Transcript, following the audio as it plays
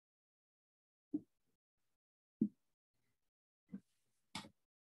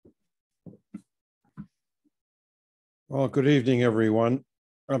Well, good evening, everyone.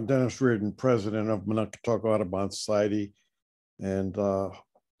 I'm Dennis Reardon, president of Nantucket Audubon Society, and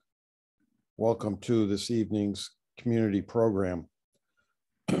welcome to this evening's community program.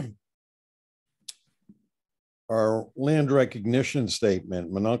 Our land recognition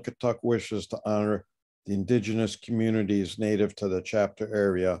statement: Nantucket wishes to honor the indigenous communities native to the chapter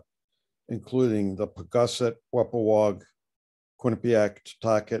area, including the Pagusset, Wapawag, Quinnipiac,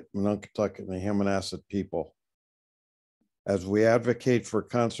 Nantucket, Nantucket, and the Hammonasset people. As we advocate for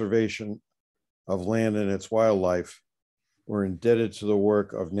conservation of land and its wildlife, we're indebted to the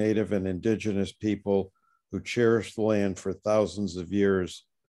work of Native and Indigenous people who cherished the land for thousands of years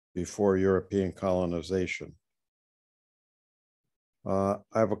before European colonization. I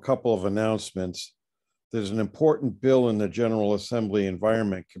have a couple of announcements. There's an important bill in the General Assembly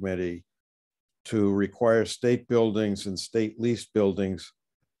Environment Committee to require state buildings and state leased buildings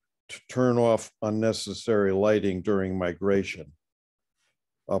to turn off unnecessary lighting during migration.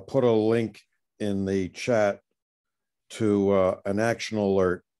 I'll put a link in the chat to an action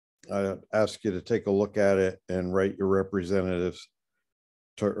alert. I ask you to take a look at it and write your representatives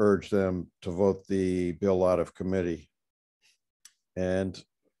to urge them to vote the bill out of committee. And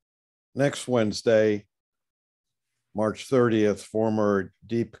next Wednesday, March 30th, former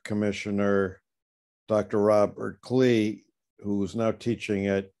Deep Commissioner Dr. Robert Klee, who is now teaching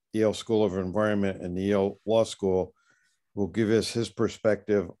at Yale School of Environment and the Yale Law School, will give us his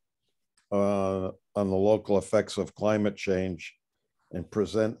perspective on the local effects of climate change and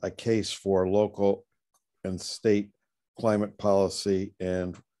present a case for local and state climate policy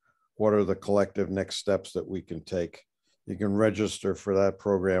and what are the collective next steps that we can take. You can register for that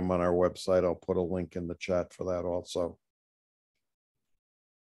program on our website. I'll put a link in the chat for that also.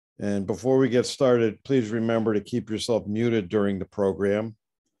 And before we get started, please remember to keep yourself muted during the program.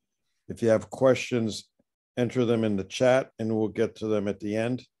 If you have questions, enter them in the chat and we'll get to them at the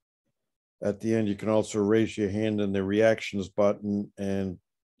end. At the end, you can also raise your hand in the reactions button and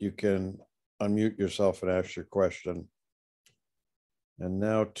you can unmute yourself and ask your question. And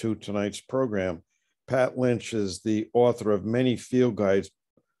now to tonight's program. Pat Lynch is the author of many field guides,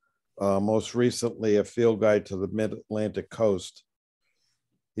 most recently a field guide to the Mid-Atlantic coast.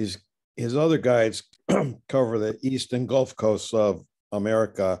 His other guides cover the East and Gulf coasts of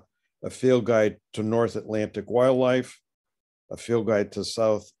America, a field guide to North Atlantic wildlife, a field guide to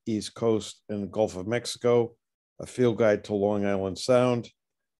Southeast coast and Gulf of Mexico, a field guide to Long Island Sound,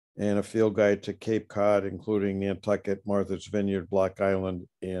 and a field guide to Cape Cod, including Nantucket, Martha's Vineyard, Block Island,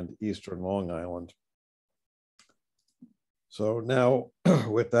 and Eastern Long Island. So now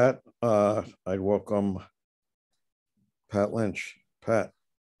with that, I'd welcome Pat Lynch. Pat.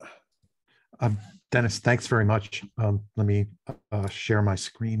 Dennis, thanks very much. Let me share my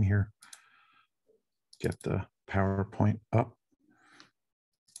screen here. Get the PowerPoint up.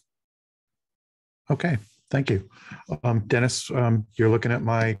 Okay, thank you. Dennis, you're looking at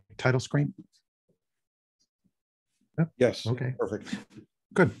my title screen? Yep. Yes, okay. Perfect.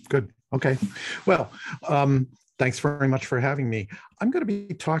 Good. Okay, well, thanks very much for having me. I'm going to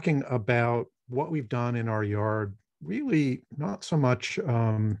be talking about what we've done in our yard. Really not so much.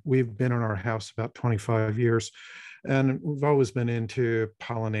 We've been in our house about 25 years, and we've always been into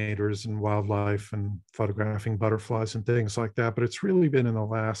pollinators and wildlife and photographing butterflies and things like that. But it's really been in the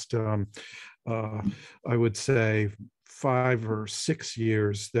last, I would say, 5 or 6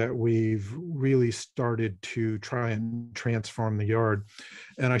 years that we've really started to try and transform the yard.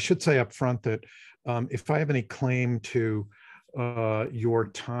 And I should say up front that if I have any claim to your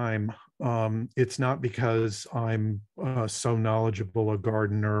time, it's not because I'm so knowledgeable a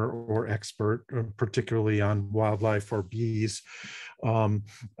gardener or expert, particularly on wildlife or bees.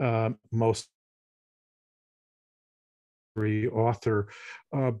 Most author,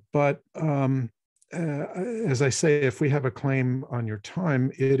 but as I say, if we have a claim on your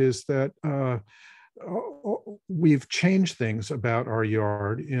time, it is that we've changed things about our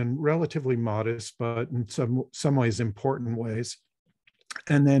yard in relatively modest, but in some ways important ways,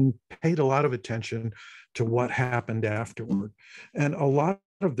 and then paid a lot of attention to what happened afterward. And a lot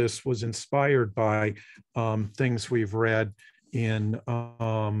of this was inspired by things we've read in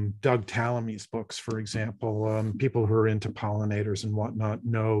Doug Tallamy's books, for example. People who are into pollinators and whatnot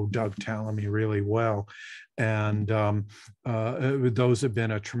know Doug Tallamy really well. And those have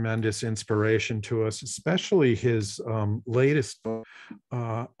been a tremendous inspiration to us, especially his latest book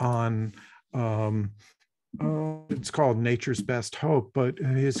on it's called Nature's Best Hope, but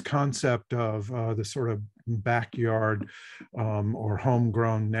his concept of the sort of backyard or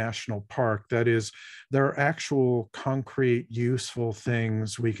homegrown national park, that is, there are actual concrete, useful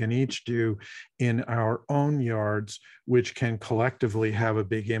things we can each do in our own yards, which can collectively have a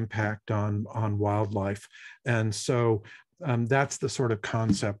big impact on wildlife. And so that's the sort of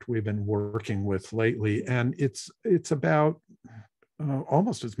concept we've been working with lately. And it's about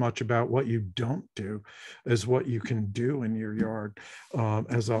almost as much about what you don't do as what you can do in your yard,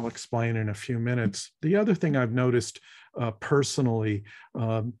 as I'll explain in a few minutes. The other thing I've noticed personally,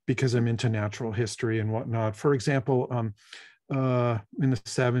 because I'm into natural history and whatnot, for example, in the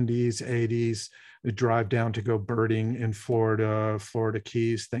 70s, 80s, I drive down to go birding in Florida, Florida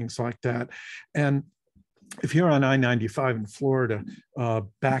Keys, things like that. And if you're on I-95 in Florida,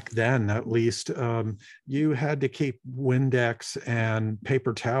 back then at least, you had to keep Windex and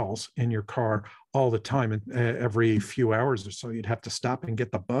paper towels in your car all the time. And every few hours or so, you'd have to stop and get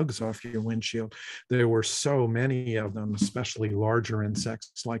the bugs off your windshield. There were so many of them, especially larger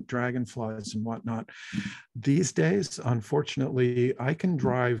insects like dragonflies and whatnot. These days, unfortunately, I can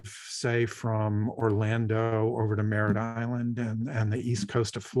drive, say, from Orlando over to Merritt Island and the east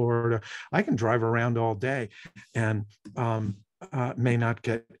coast of Florida. I can drive around all day and may not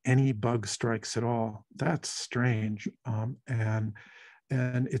get any bug strikes at all. That's strange.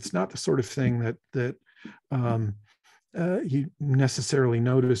 And it's not the sort of thing that you necessarily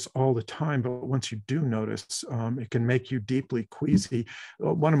notice all the time, but once you do notice, it can make you deeply queasy.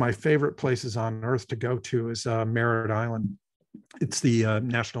 One of my favorite places on earth to go to is Merritt Island. It's the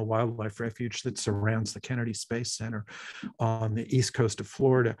National Wildlife Refuge that surrounds the Kennedy Space Center on the east coast of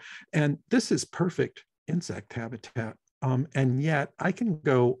Florida. And this is perfect insect habitat. And yet I can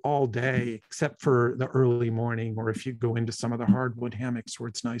go all day, except for the early morning, or if you go into some of the hardwood hammocks where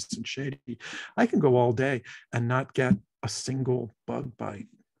it's nice and shady, I can go all day and not get a single bug bite.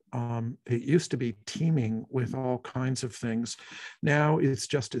 It used to be teeming with all kinds of things. Now it's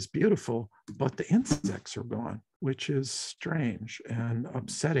just as beautiful, but the insects are gone, which is strange and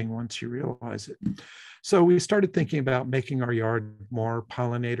upsetting once you realize it. So we started thinking about making our yard more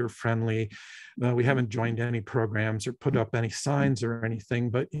pollinator friendly. We haven't joined any programs or put up any signs or anything,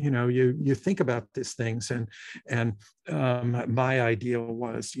 but you think about these things, and my idea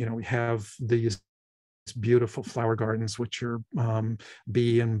was, we have these beautiful flower gardens, which are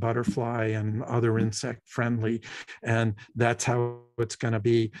bee and butterfly and other insect friendly, and that's how it's going to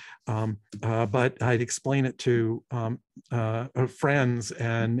be. But I'd explain it to friends,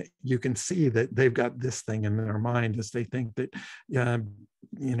 and you can see that they've got this thing in their mind as they think that,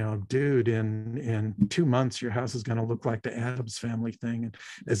 dude, in 2 months, your house is going to look like the Addams Family thing, and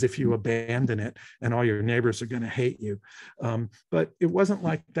as if you abandon it and all your neighbors are going to hate you. But it wasn't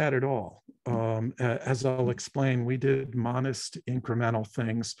like that at all. As I'll explain, we did modest incremental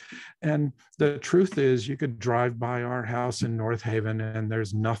things. And the truth is, you could drive by our house in North Haven and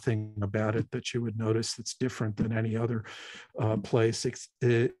there's nothing about it that you would notice that's different than any other place,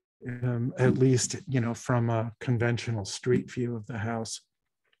 at least, from a conventional street view of the house.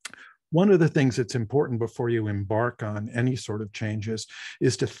 One of the things that's important before you embark on any sort of changes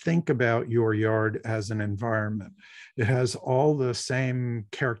is to think about your yard as an environment. It has all the same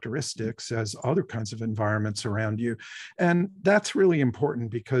characteristics as other kinds of environments around you. And that's really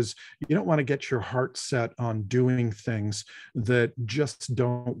important because you don't want to get your heart set on doing things that just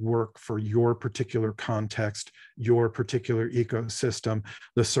don't work for your particular context, your particular ecosystem,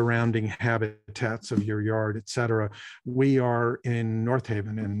 the surrounding habitats of your yard, et cetera. We are in North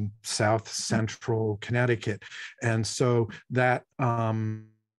Haven in South Central Connecticut. And so that,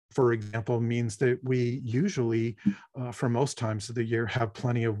 for example, means that we usually, for most times of the year, have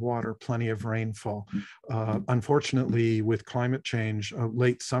plenty of water, plenty of rainfall. Unfortunately, with climate change,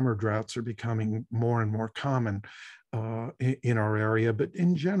 late summer droughts are becoming more and more common in our area. But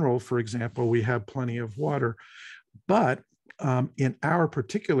in general, for example, we have plenty of water. But in our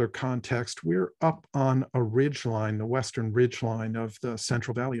particular context, we're up on a ridge line, the western ridge line of the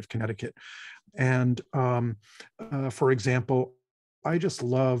Central Valley of Connecticut. And for example, I just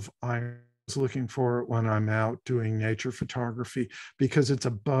love iron. I was looking for it when I'm out doing nature photography because it's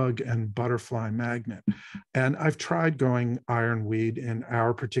a bug and butterfly magnet. And I've tried going ironweed in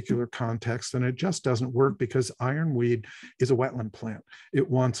our particular context, and it just doesn't work because ironweed is a wetland plant. It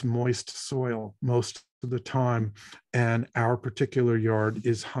wants moist soil most of the time, and our particular yard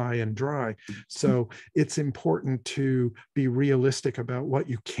is high and dry. So it's important to be realistic about what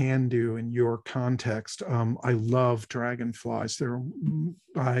you can do in your context. I love dragonflies.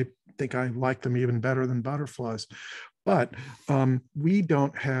 I think I like them even better than butterflies. But we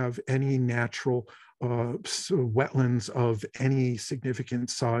don't have any natural wetlands of any significant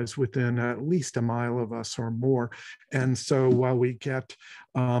size within at least a mile of us or more. And so while we get,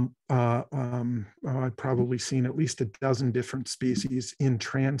 I've probably seen at least a dozen different species in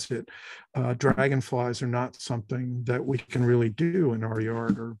transit, dragonflies are not something that we can really do in our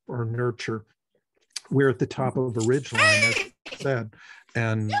yard or nurture. We're at the top of a ridge line, as I said,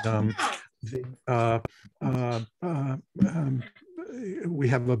 and we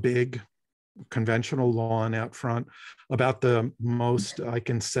have a big conventional lawn out front. About the most I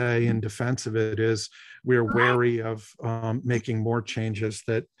can say in defense of it is we're wary of making more changes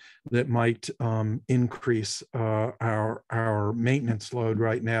that might increase our maintenance load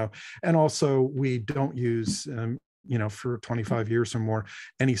right now. And also we don't use for 25 years or more,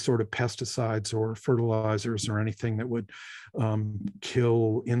 any sort of pesticides or fertilizers or anything that would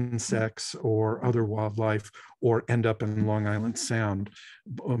kill insects or other wildlife or end up in Long Island Sound.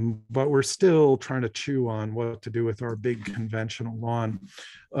 But we're still trying to chew on what to do with our big conventional lawn.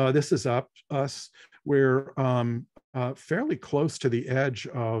 This is us. We're fairly close to the edge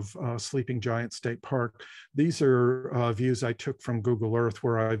of Sleeping Giant State Park. These are views I took from Google Earth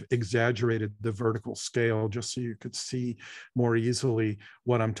where I've exaggerated the vertical scale just so you could see more easily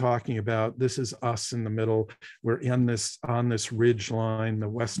what I'm talking about. This is us in the middle. We're on this ridge line, the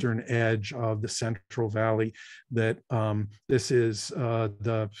western edge of the Central Valley. That this is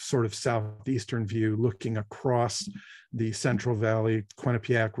the sort of southeastern view looking across the Central Valley,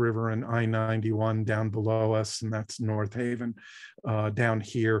 Quinnipiac River and I-91 down below us, and that's North Haven down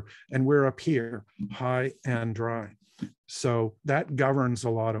here. And we're up here, high and dry. So that governs a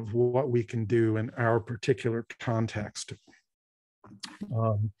lot of what we can do in our particular context.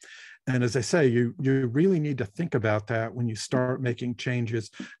 And as I say, you really need to think about that when you start making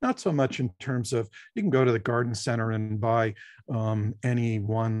changes, not so much in terms of, you can go to the garden center and buy any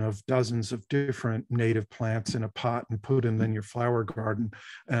one of dozens of different native plants in a pot and put them in your flower garden.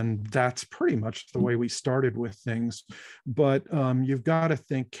 And that's pretty much the way we started with things. But you've got to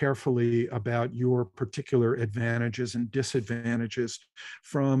think carefully about your particular advantages and disadvantages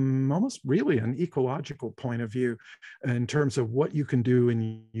from almost really an ecological point of view in terms of what you can do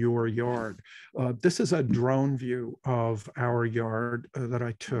in your yard. This is a drone view of our yard that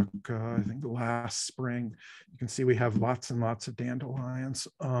I took, I think last spring. You can see we have lots and lots of dandelions,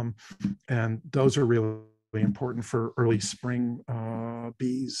 and those are really important for early spring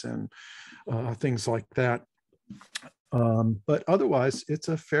bees and things like that. But otherwise, it's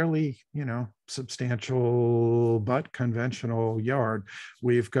a fairly, substantial but conventional yard.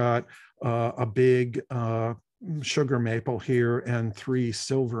 We've got a big sugar maple here and 3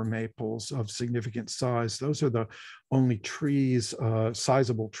 silver maples of significant size. Those are the only trees,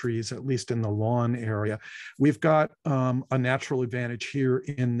 sizable trees, at least in the lawn area. We've got a natural advantage here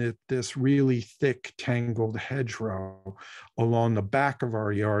in this really thick tangled hedgerow along the back of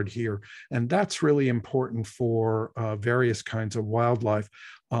our yard here. And that's really important for various kinds of wildlife.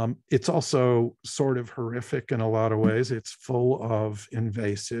 It's also sort of horrific in a lot of ways. It's full of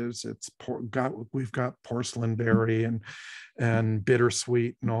invasives. We've got porcelain berry and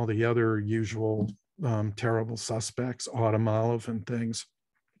bittersweet and all the other usual terrible suspects, autumn olive and things.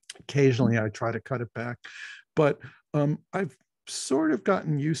 Occasionally I try to cut it back, but I've sort of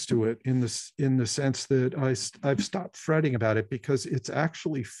gotten used to it in the sense that I've stopped fretting about it because it's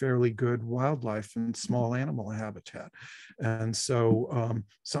actually fairly good wildlife and small animal habitat. And so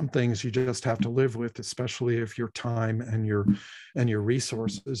some things you just have to live with, especially if your time and your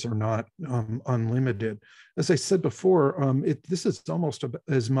resources are not unlimited. As I said before, this is almost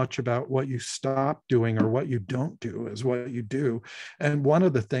as much about what you stop doing or what you don't do as what you do. And one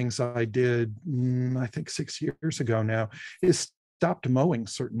of the things I did, I think 6 years ago now, is stopped mowing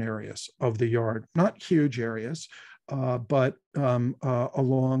certain areas of the yard, not huge areas, but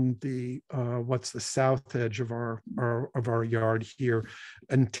along what's the south edge of our yard here,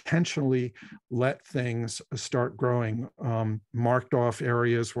 intentionally let things start growing, marked off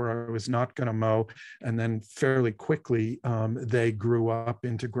areas where I was not going to mow, and then fairly quickly they grew up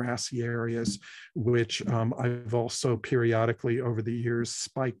into grassy areas, which I've also periodically over the years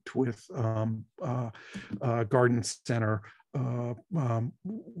spiked with garden center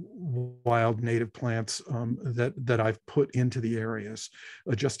wild native plants that I've put into the areas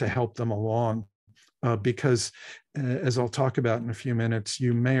just to help them along. Because as I'll talk about in a few minutes,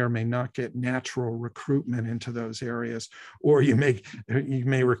 you may or may not get natural recruitment into those areas, or you may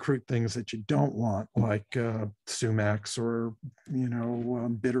recruit things that you don't want, like sumacs or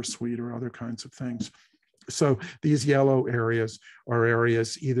bittersweet or other kinds of things. So these yellow areas are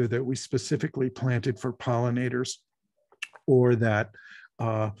areas either that we specifically planted for pollinators, or that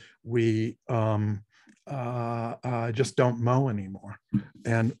we just don't mow anymore.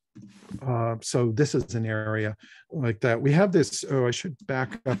 And so this is an area like that. We have this, oh, I should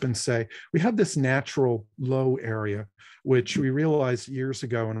back up and say, we have this natural low area, which we realized years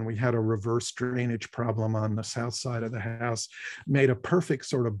ago when we had a reverse drainage problem on the south side of the house, made a perfect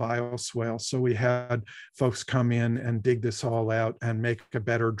sort of bioswale. So we had folks come in and dig this all out and make a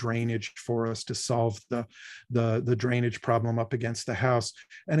better drainage for us to solve the drainage problem up against the house.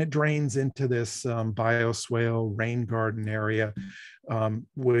 And it drains into this bioswale rain garden area,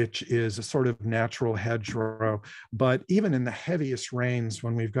 which is a sort of natural hedgerow. But even in the heaviest rains,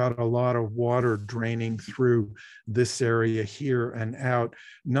 when we've got a lot of water draining through this area here and out,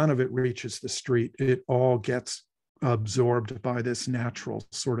 none of it reaches the street. It all gets absorbed by this natural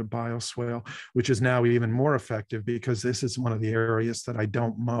sort of bioswale, which is now even more effective because this is one of the areas that I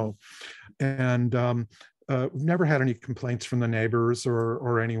don't mow. And we've never had any complaints from the neighbors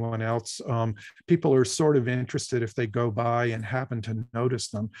or anyone else. People are sort of interested if they go by and happen to notice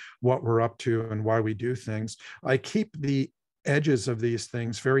them, what we're up to and why we do things. I keep the edges of these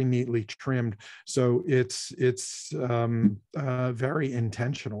things very neatly trimmed, so it's very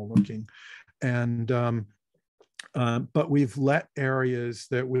intentional looking. And but we've let areas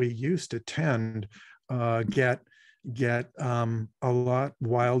that we used to tend get a lot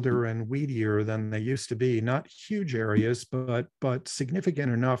wilder and weedier than they used to be. Not huge areas, but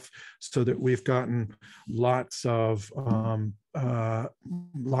significant enough so that we've gotten lots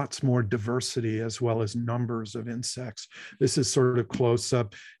more diversity as well as numbers of insects. This is sort of close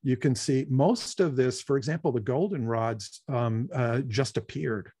up. You can see most of this, for example, the goldenrods just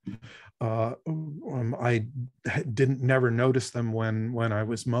appeared. I never noticed them when I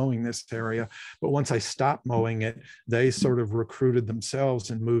was mowing this area, but once I stopped mowing it, they sort of recruited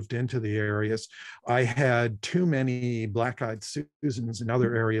themselves and moved into the areas. I had too many black-eyed Susans in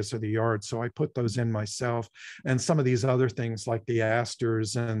other areas of the yard, so I put those in myself. And some of these other things like the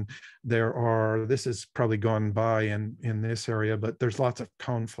asters, and this is probably gone by in this area, but there's lots of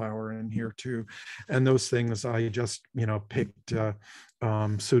coneflower in here too. And those things I just, picked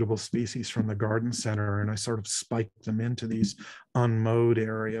suitable species from the garden center, and I sort of spiked them into these unmowed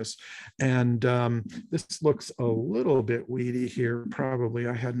areas. And this looks a little bit weedy here. Probably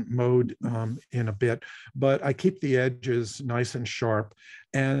I hadn't mowed in a bit, but I keep the edges nice and sharp.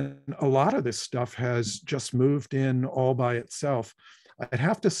 And a lot of this stuff has just moved in all by itself. I'd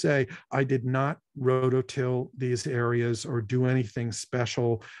have to say I did not rototill these areas or do anything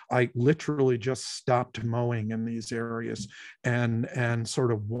special. I literally just stopped mowing in these areas and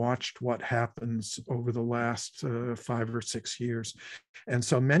sort of watched what happens over the last 5 or 6 years. And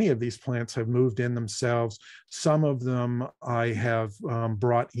so many of these plants have moved in themselves. Some of them I have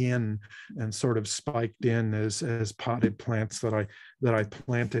brought in and sort of spiked in as potted plants that I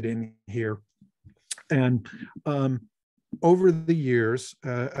planted in here. And over the years,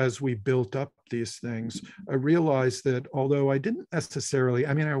 as we built up these things, I realized that although I didn't necessarily,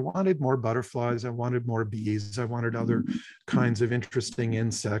 I wanted more butterflies, I wanted more bees, I wanted other kinds of interesting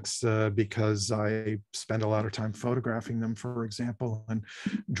insects because I spend a lot of time photographing them, for example, and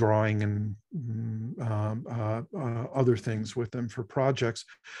drawing and other things with them for projects.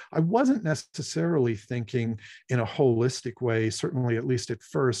 I wasn't necessarily thinking in a holistic way, certainly at least at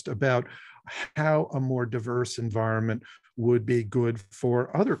first, about how a more diverse environment would be good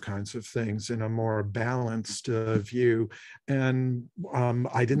for other kinds of things in a more balanced view. And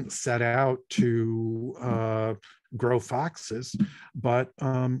I didn't set out to grow foxes, but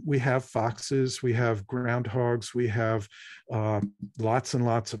we have foxes, we have groundhogs, we have lots and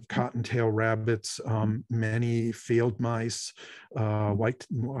lots of cottontail rabbits, many field mice,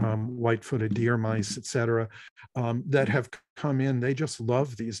 white-footed deer mice, etc., that have come in. They just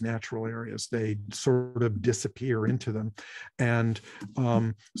love these natural areas. They sort of disappear into them. And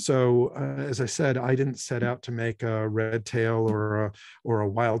so, as I said, I didn't set out to make a red tail or a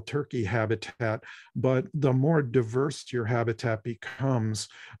wild turkey habitat, but the more diverse your habitat becomes,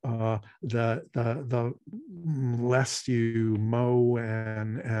 the less you mow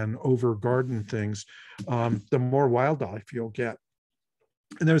and over garden things, the more wildlife you'll get.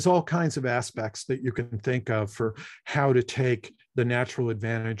 And there's all kinds of aspects that you can think of for how to take the natural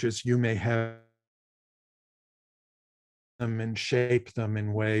advantages you may have them and shape them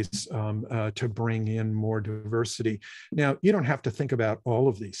in ways to bring in more diversity. Now, you don't have to think about all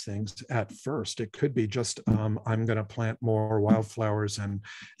of these things at first. It could be just, I'm going to plant more wildflowers and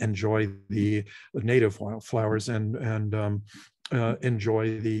enjoy the native wildflowers and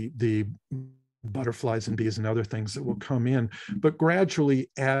enjoy the butterflies and bees and other things that will come in. But gradually,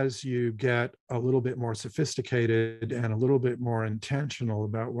 as you get a little bit more sophisticated and a little bit more intentional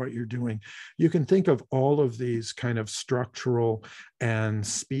about what you're doing, you can think of all of these kind of structural and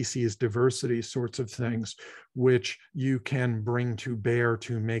species diversity sorts of things, which you can bring to bear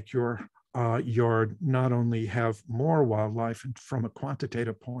to make your yard not only have more wildlife from a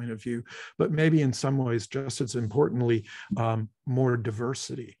quantitative point of view, but maybe in some ways, just as importantly, more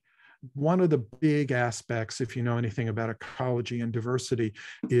diversity. One of the big aspects, if you know anything about ecology and diversity,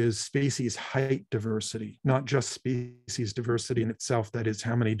 is species height diversity, not just species diversity in itself, that is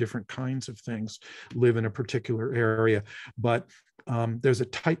how many different kinds of things live in a particular area, but there's a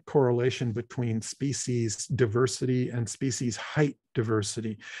tight correlation between species diversity and species height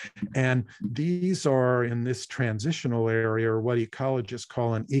diversity. And these are in this transitional area, or what ecologists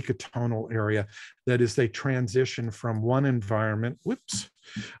call an ecotonal area. That is, they transition from one environment,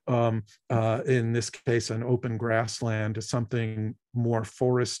 in this case, an open grassland, to something more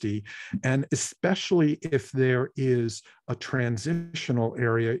foresty. And especially if there is a transitional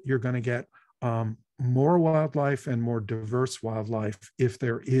area, you're going to get more wildlife and more diverse wildlife if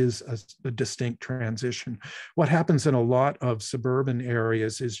there is a distinct transition. What happens in a lot of suburban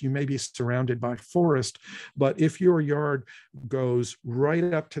areas is you may be surrounded by forest, but if your yard goes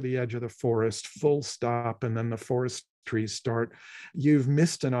right up to the edge of the forest, full stop, and then the forest trees start, you've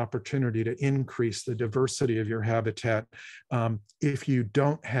missed an opportunity to increase the diversity of your habitat if you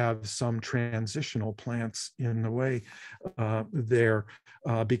don't have some transitional plants in the way there,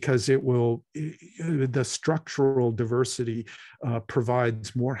 because the structural diversity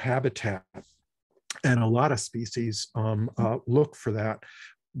provides more habitat. And a lot of species look for that.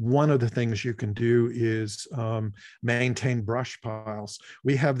 One of the things you can do is maintain brush piles.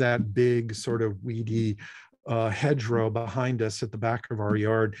 We have that big sort of weedy hedgerow behind us at the back of our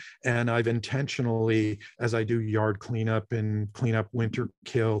yard. And I've intentionally, as I do yard cleanup and clean up winter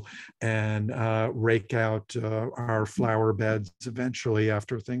kill and rake out our flower beds eventually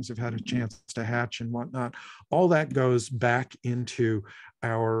after things have had a chance to hatch and whatnot, all that goes back into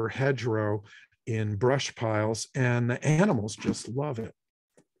our hedgerow in brush piles, and the animals just love it.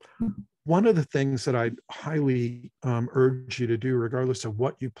 One of the things that I highly urge you to do, regardless of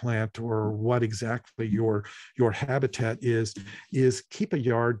what you plant or what exactly your habitat is keep a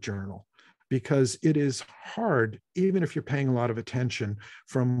yard journal, because it is hard, even if you're paying a lot of attention,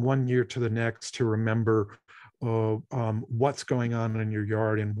 from one year to the next to remember what's going on in your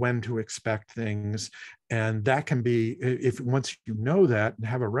yard and when to expect things. And that can be, if once you know that and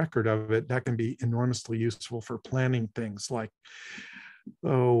have a record of it, that can be enormously useful for planning things like,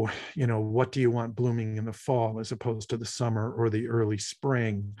 what do you want blooming in the fall as opposed to the summer or the early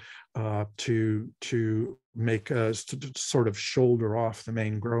spring, to make us to sort of shoulder off the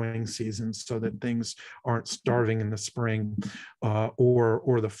main growing seasons so that things aren't starving in the spring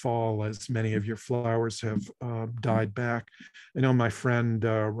or the fall, as many of your flowers have died back. I know my friend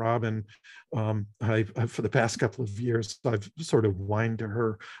Robin, for the past couple of years, I've sort of whined to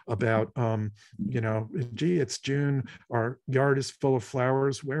her about, gee, it's June, our yard is full of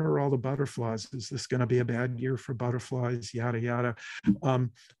flowers. Where are all the butterflies? Is this going to be a bad year for butterflies? Yada, yada.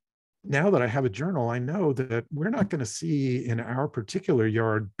 Now that I have a journal, I know that we're not going to see in our particular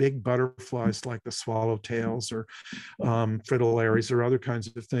yard big butterflies like the swallowtails or fritillaries or other kinds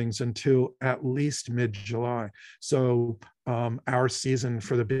of things until at least mid-July. So our season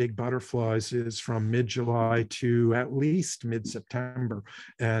for the big butterflies is from mid-July to at least mid-September,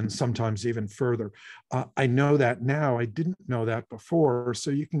 and sometimes even further. I know that now. I didn't know that before.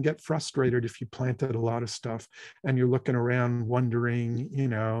 So you can get frustrated if you planted a lot of stuff and you're looking around wondering,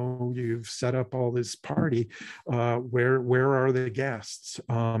 you've set up all this party. Where are the guests?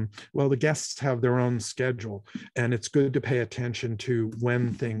 Well, the guests have their own schedule, and it's good to pay attention to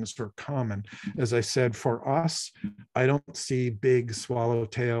when things are common. As I said, for us, I don't see big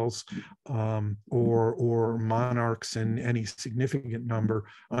swallowtails or monarchs in any significant number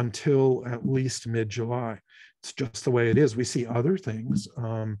until at least mid-July. It's just the way it is. We see other things,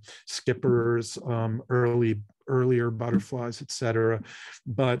 skippers, earlier butterflies, etc.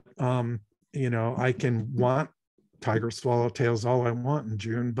 But I can want tiger swallowtails all I want in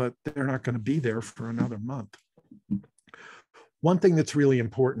June, but they're not going to be there for another month. One thing that's really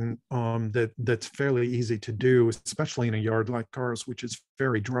important that's fairly easy to do, especially in a yard like ours, which is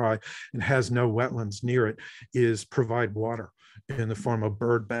very dry and has no wetlands near it, is provide water in the form of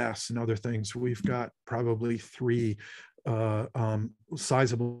bird baths and other things. We've got probably 3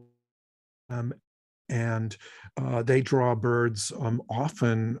 sizable and they draw birds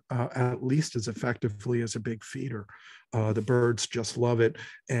often at least as effectively as a big feeder. The birds just love it.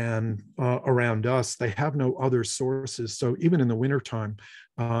 And around us, they have no other sources. So even in the wintertime,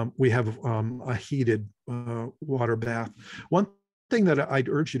 we have a heated water bath. One thing that I'd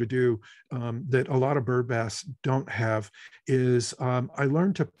urge you to do that a lot of bird baths don't have is I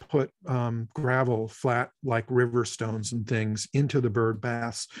learned to put gravel, flat like river stones and things into the bird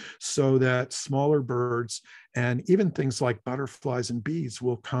baths so that smaller birds and even things like butterflies and bees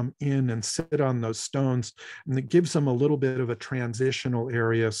will come in and sit on those stones, and it gives them a little bit of a transitional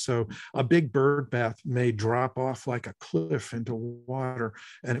area. So a big bird bath may drop off like a cliff into water,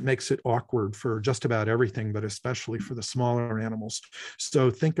 and it makes it awkward for just about everything, but especially for the smaller animals. So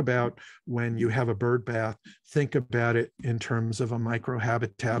think about when you have a bird bath, think about it in terms of a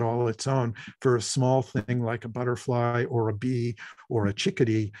microhabitat all its own. For a small thing like a butterfly or a bee or a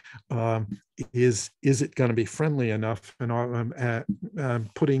chickadee, is it going to be friendly enough? And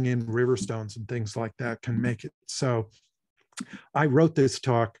putting in river stones and things like that can make it so. I wrote this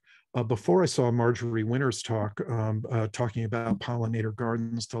talk before I saw Marjorie Winter's talk, talking about pollinator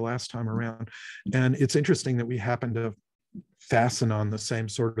gardens the last time around. And it's interesting that we happen to fasten on the same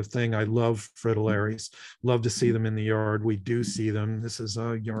sort of thing. I love fritillaries, love to see them in the yard. We do see them. This is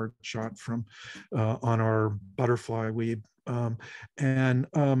a yard shot from on our butterfly weed.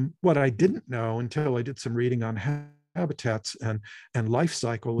 What I didn't know until I did some reading on habitats and life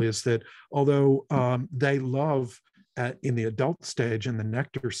cycle is that although they love in the adult stage and the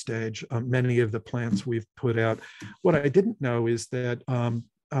nectar stage, many of the plants we've put out, what I didn't know is that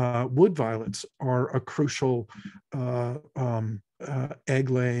wood violets are a crucial egg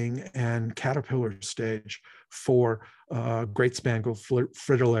laying and caterpillar stage for great spangled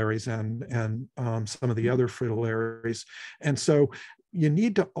fritillaries and some of the other fritillaries. And so you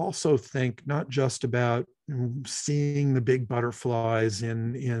need to also think not just about seeing the big butterflies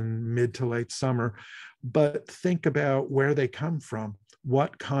in mid to late summer, but think about where they come from.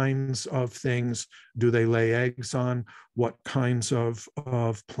 What kinds of things do they lay eggs on? What kinds of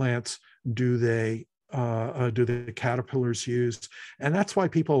plants do the caterpillars use? And that's why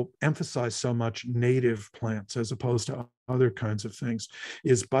people emphasize so much native plants as opposed to other kinds of things.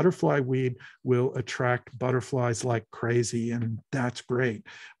 Is butterfly weed will attract butterflies like crazy, and that's great.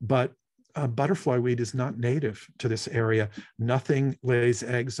 But butterfly weed is not native to this area. Nothing lays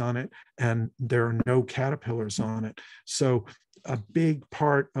eggs on it, and there are no caterpillars on it. So a big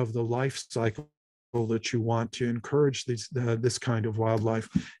part of the life cycle that you want to encourage this kind of wildlife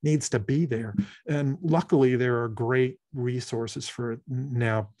needs to be there. And luckily, there are great resources for it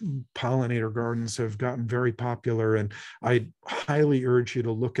now. Pollinator gardens have gotten very popular, and I highly urge you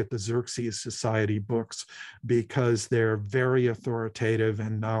to look at the Xerces Society books because they're very authoritative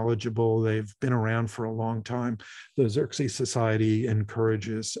and knowledgeable. They've been around for a long time. The Xerces Society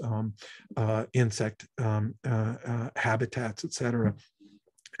encourages insect habitats, etc.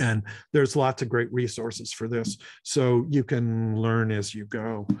 And there's lots of great resources for this, so you can learn as you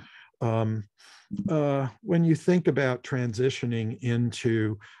go. When you think about transitioning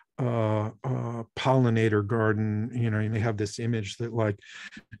into pollinator garden, you may have this image that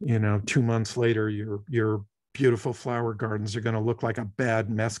 2 months later, your beautiful flower gardens are going to look like a bad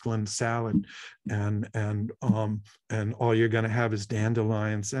mesclun salad, and all you're going to have is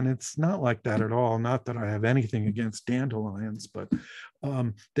dandelions. And it's not like that at all. Not that I have anything against dandelions, but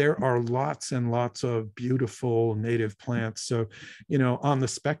there are lots and lots of beautiful native plants. So, on the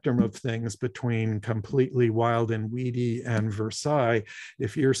spectrum of things between completely wild and weedy and Versailles,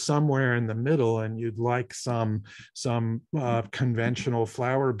 if you're somewhere in the middle and you'd like some conventional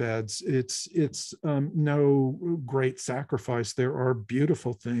flower beds, it's no great sacrifice. There are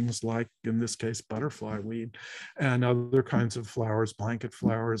beautiful things like, in this case, butterfly weed and other kinds of flowers, blanket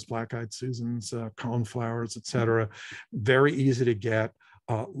flowers, black-eyed Susans, cone flowers, etc. Very easy to get.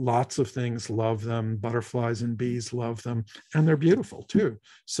 Lots of things love them. Butterflies and bees love them, and they're beautiful too.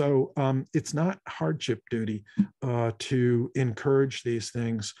 So it's not hardship duty to encourage these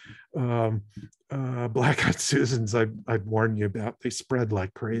things. Black-eyed Susans, I'd warn you about. They spread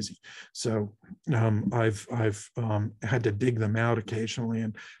like crazy. So I've had to dig them out occasionally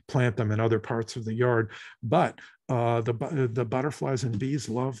and plant them in other parts of the yard. But the butterflies and bees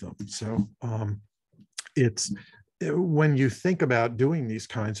love them. So it's when you think about doing these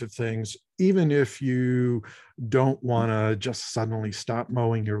kinds of things, even if you don't want to just suddenly stop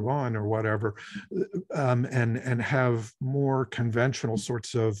mowing your lawn or whatever, and have more conventional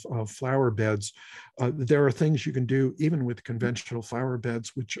sorts of flower beds, there are things you can do even with conventional flower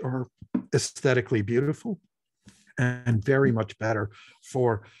beds, which are aesthetically beautiful and very much better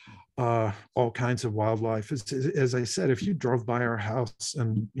for all kinds of wildlife. As I said, if you drove by our house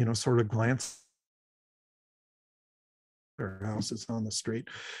and, sort of glanced our houses on the street,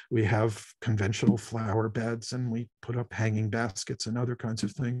 we have conventional flower beds and we put up hanging baskets and other kinds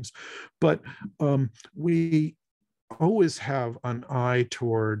of things. But we always have an eye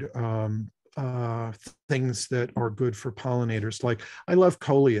toward things that are good for pollinators. Like I love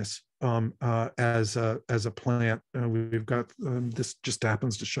coleus as a plant. We've got this just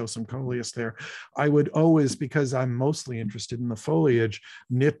happens to show some coleus there. I would always, because I'm mostly interested in the foliage,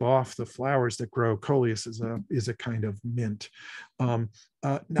 nip off the flowers that grow. Coleus is a kind of mint.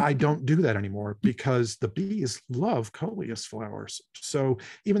 I don't do that anymore because the bees love coleus flowers. So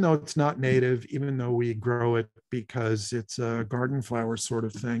even though it's not native, even though we grow it because it's a garden flower sort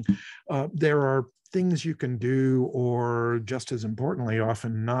of thing, there are things you can do, or just as importantly,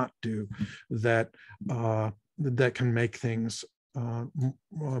 often not do, that that can make things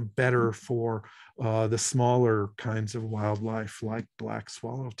better for the smaller kinds of wildlife like black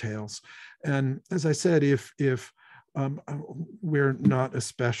swallowtails. And as I said, if we're not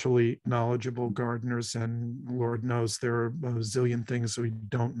especially knowledgeable gardeners, and Lord knows there are a zillion things we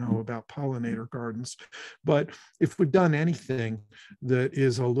don't know about pollinator gardens. But if we've done anything that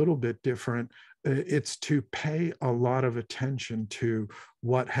is a little bit different, it's to pay a lot of attention to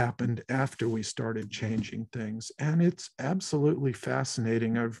what happened after we started changing things. And it's absolutely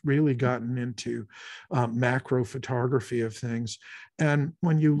fascinating. I've really gotten into macro photography of things. And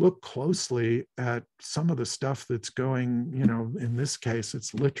when you look closely at some of the stuff that's going, in this case,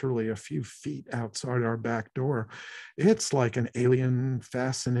 it's literally a few feet outside our back door. It's like an alien,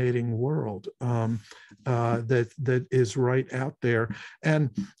 fascinating world that is right out there.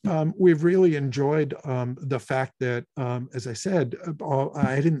 And we've really enjoyed the fact that, as I said,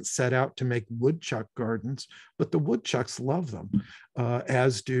 I didn't set out to make woodchuck gardens, but the woodchucks love them,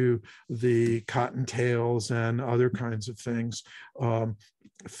 as do the cottontails and other kinds of things.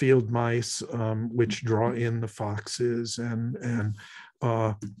 Field mice, which draw in the foxes, and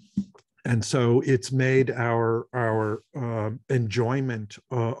so it's made our enjoyment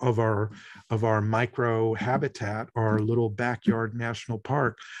of our micro habitat, our little backyard national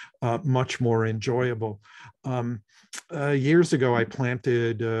park, much more enjoyable. Years ago, I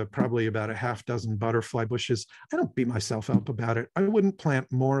planted probably about a half dozen butterfly bushes. I don't beat myself up about it. I wouldn't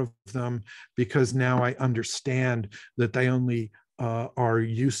plant more of them because now I understand that they only are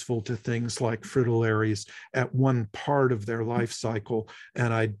useful to things like fritillaries at one part of their life cycle,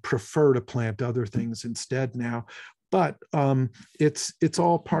 and I'd prefer to plant other things instead now. But it's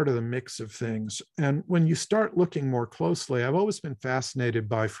all part of the mix of things. And when you start looking more closely, I've always been fascinated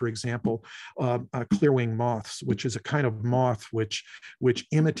by, for example, clearwing moths, which is a kind of moth which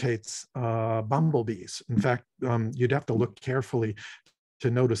imitates bumblebees. In fact, you'd have to look carefully to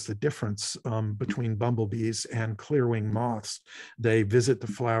notice the difference between bumblebees and clearwing moths. They visit the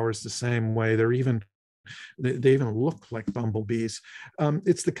flowers the same way. They even look like bumblebees.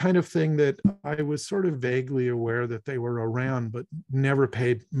 It's the kind of thing that I was sort of vaguely aware that they were around, but never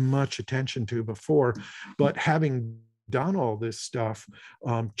paid much attention to before. But having done all this stuff,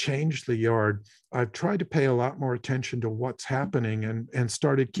 changed the yard, I've tried to pay a lot more attention to what's happening, and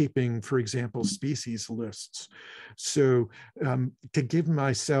started keeping, for example, species lists. So to give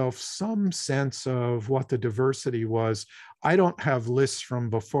myself some sense of what the diversity was, I don't have lists from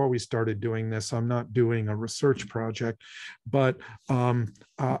before we started doing this. I'm not doing a research project, but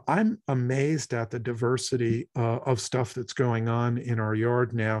I'm amazed at the diversity of stuff that's going on in our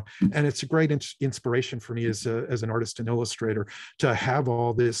yard now. And it's a great inspiration for me as an artist and illustrator to have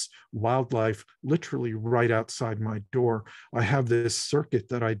all this wildlife literally right outside my door. I have this circuit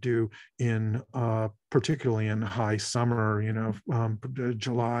that I do in particularly in high summer,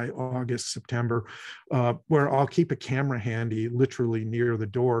 July, August, September, where I'll keep a camera handy literally near the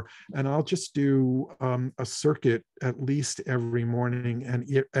door, and I'll just do a circuit at least every morning and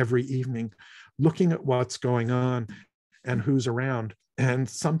every evening, looking at what's going on and who's around. And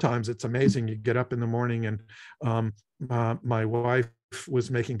sometimes it's amazing. You get up in the morning and my wife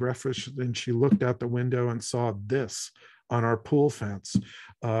was making breakfast, and she looked out the window and saw this on our pool fence.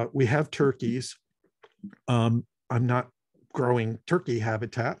 We have turkeys. I'm not growing turkey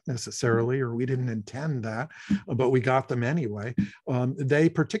habitat necessarily, or we didn't intend that, but we got them anyway. They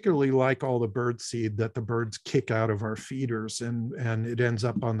particularly like all the bird seed that the birds kick out of our feeders, and it ends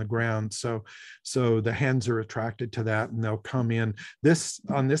up on the ground. So the hens are attracted to that, and they'll come in.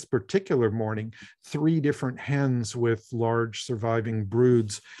 On this particular morning, 3 different hens with large surviving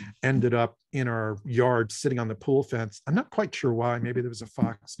broods ended up in our yard sitting on the pool fence. I'm not quite sure why. Maybe there was a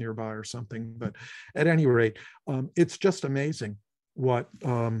fox nearby or something, but at any rate, it's just amazing. what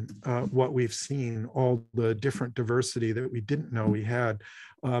we've seen, all the different diversity that we didn't know we had.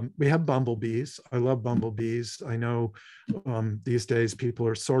 We have bumblebees. I love bumblebees. I know these days people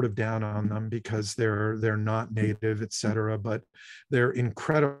are sort of down on them because they're not native, et cetera, but they're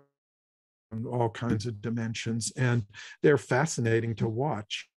incredible in all kinds of dimensions, and they're fascinating to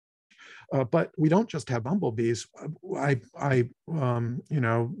watch. But we don't just have bumblebees. You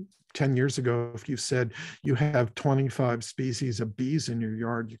know, 10 years ago, if you said you have 25 species of bees in your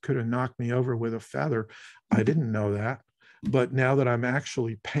yard, you could have knocked me over with a feather. I didn't know that. But now that I'm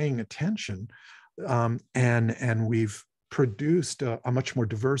actually paying attention, and we've produced a much more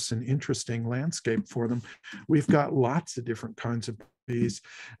diverse and interesting landscape for them, we've got lots of different kinds of bees.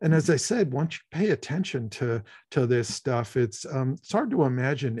 And as I said, once you pay attention to this stuff, it's hard to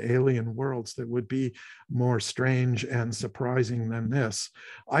imagine alien worlds that would be more strange and surprising than this.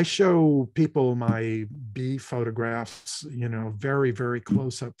 I show people my bee photographs, you know, very, very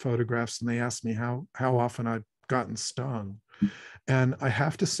close-up photographs, and they ask me how often I've gotten stung. And I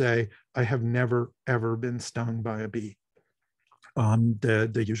have to say, I have never, ever been stung by a bee.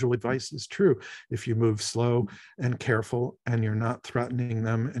 The usual advice is true. If you move slow and careful and you're not threatening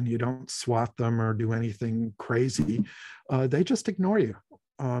them and you don't swat them or do anything crazy, they just ignore you.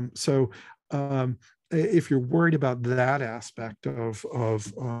 If you're worried about that aspect of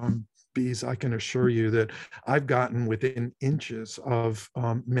bees, I can assure you that I've gotten within inches of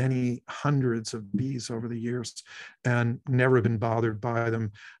many hundreds of bees over the years and never been bothered by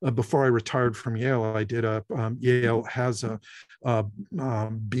them. Before I retired from Yale, I did Yale has a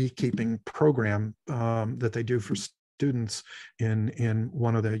beekeeping program that they do for students in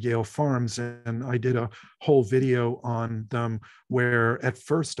one of the Yale farms, and I did a whole video on them where at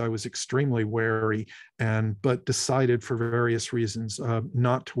first I was extremely wary but decided for various reasons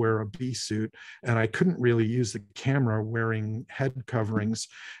not to wear a bee suit, and I couldn't really use the camera wearing head coverings,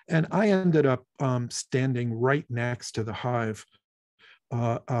 and I ended up standing right next to the hive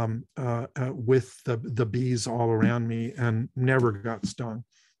with the bees all around me and never got stung.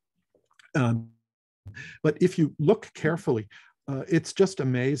 But if you look carefully, it's just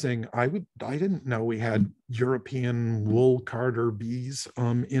amazing. I didn't know we had European wool carder bees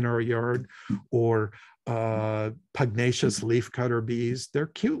in our yard, or pugnacious leafcutter bees. They're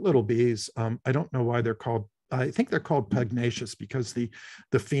cute little bees. I don't know why they're called. I think they're called pugnacious because the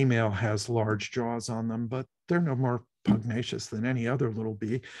female has large jaws on them, but they're no more pugnacious than any other little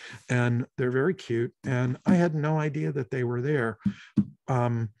bee, and they're very cute. And I had no idea that they were there.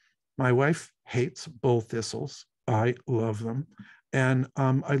 My wife hates bull thistles. I love them. And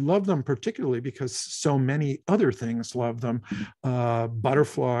I love them particularly because so many other things love them.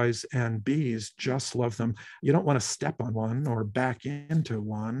 Butterflies and bees just love them. You don't want to step on one or back into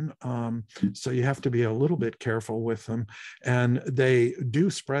one. So you have to be a little bit careful with them. And they do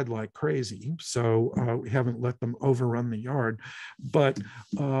spread like crazy. So we haven't let them overrun the yard. But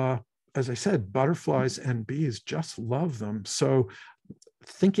as I said, butterflies and bees just love them. So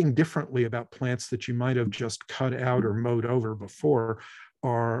thinking differently about plants that you might have just cut out or mowed over before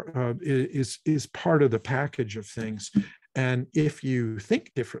is part of the package of things. And if you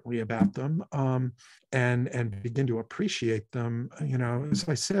think differently about them and begin to appreciate them, you know, as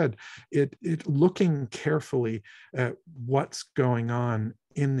I said, looking carefully at what's going on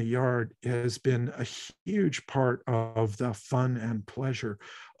in the yard has been a huge part of the fun and pleasure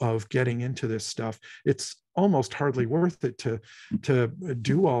of getting into this stuff. It's almost hardly worth it to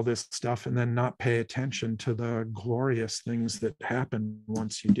do all this stuff and then not pay attention to the glorious things that happen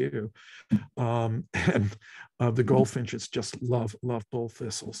once you do. The goldfinches just love bull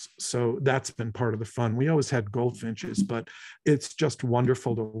thistles. So that's been part of the fun. We always had goldfinches, but it's just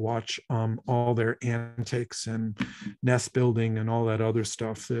wonderful to watch all their antics and nest building and all that other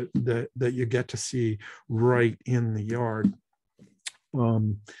stuff that you get to see right in the yard.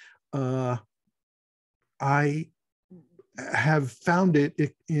 I have found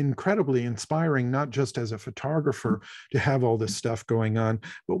it incredibly inspiring, not just as a photographer, to have all this stuff going on.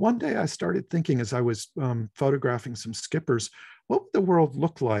 But one day I started thinking, as I was photographing some skippers, what would the world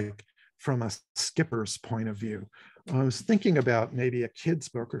look like from a skipper's point of view? I was thinking about maybe a kid's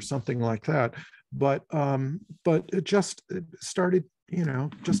book or something like that, but it just started, you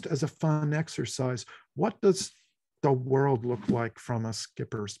know, just as a fun exercise. What does the world look like from a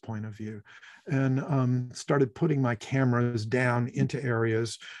skipper's point of view? And started putting my cameras down into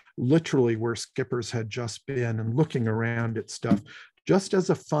areas literally where skippers had just been and looking around at stuff just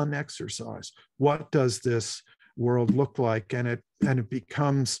as a fun exercise. What does this world look like? And it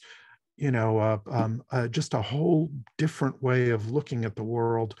becomes, you know, just a whole different way of looking at the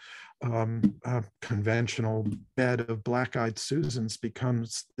world. conventional bed of black-eyed Susans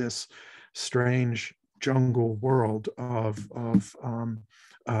becomes this strange jungle world of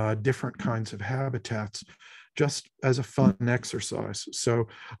different kinds of habitats, just as a fun exercise. So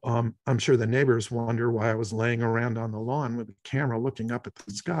I'm sure the neighbors wonder why I was laying around on the lawn with a camera looking up at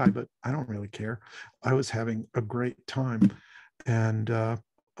the sky, but I don't really care. I was having a great time. And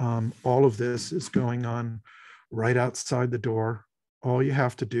all of this is going on right outside the door. All you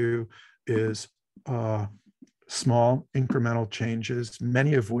have to do is small incremental changes,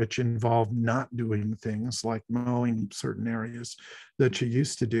 many of which involve not doing things like mowing certain areas that you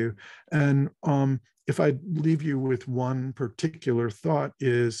used to do. And if I leave you with one particular thought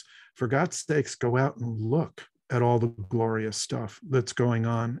is, for God's sakes, go out and look at all the glorious stuff that's going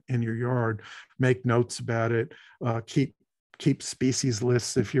on in your yard. Make notes about it. Keep species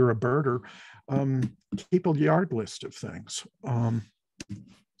lists. If you're a birder, keep a yard list of things.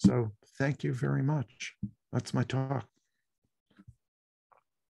 So thank you very much. That's my talk.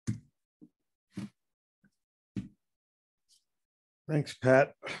 Thanks,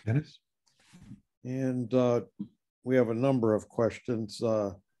 Pat. Dennis? And we have a number of questions,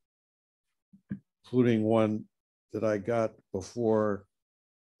 including one that I got before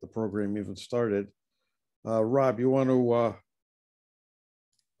the program even started. Rob, you want to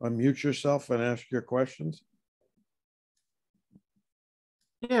unmute yourself and ask your questions?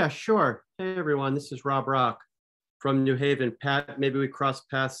 Yeah, sure. Hey, everyone. This is Rob Rock from New Haven. Pat, maybe we crossed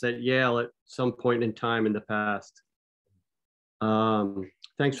paths at Yale at some point in time in the past.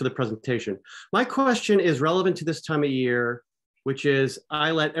 Thanks for the presentation. My question is relevant to this time of year, which is I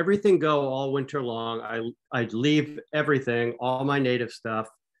let everything go all winter long. I leave everything, all my native stuff.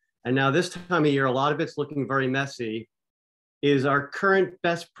 And now this time of year, a lot of it's looking very messy. Is our current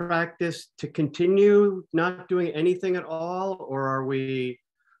best practice to continue not doing anything at all, or are we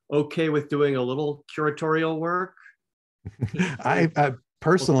okay with doing a little curatorial work? I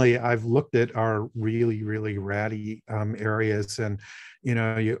personally, I've looked at our really, really ratty areas, and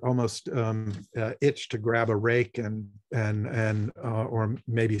you almost itch to grab a rake and or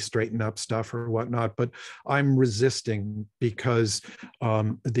maybe straighten up stuff or whatnot. But I'm resisting because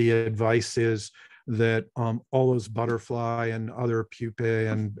the advice is that all those butterfly and other pupae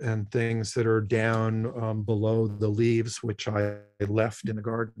and things that are down below the leaves, which I left in the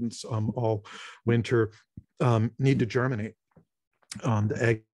gardens all winter, need to germinate.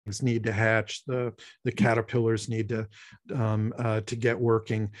 The eggs need to hatch. The caterpillars need to get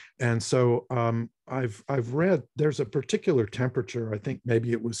working. And so I've read there's a particular temperature. I think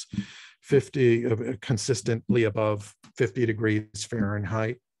maybe it was 50, consistently above 50 degrees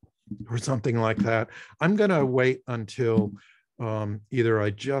Fahrenheit, or something like that. I'm going to wait until either I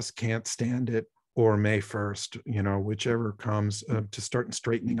just can't stand it or May 1st, whichever comes, to start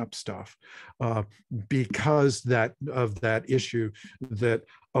straightening up stuff, because of that issue that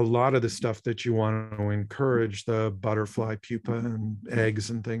a lot of the stuff that you want to encourage, the butterfly pupa and eggs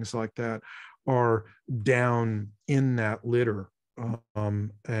and things like that, are down in that litter.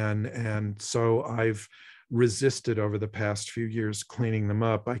 And so I've resisted over the past few years cleaning them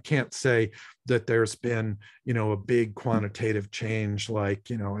up. I can't say that there's been, a big quantitative change,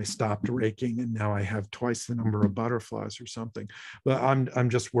 like, I stopped raking and now I have twice the number of butterflies or something. But I'm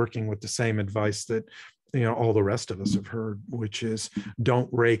just working with the same advice that, all the rest of us have heard, which is don't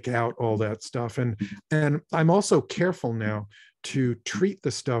rake out all that stuff. And I'm also careful now to treat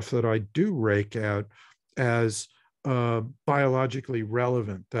the stuff that I do rake out as biologically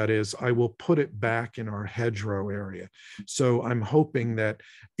relevant. That is, I will put it back in our hedgerow area. So I'm hoping that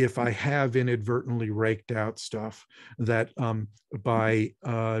if I have inadvertently raked out stuff, that by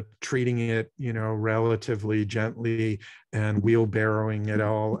treating it, relatively gently and wheelbarrowing it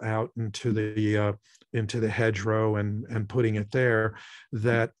all out into the hedgerow and putting it there,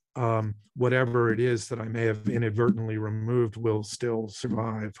 that whatever it is that I may have inadvertently removed will still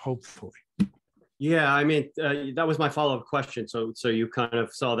survive, hopefully. Yeah, I mean, that was my follow-up question. So you kind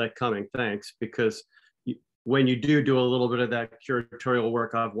of saw that coming. Thanks. Because when you do a little bit of that curatorial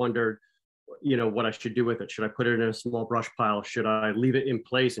work, I've wondered, what I should do with it. Should I put it in a small brush pile? Should I leave it in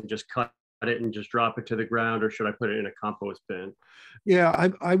place and just cut it and just drop it to the ground? Or should I put it in a compost bin?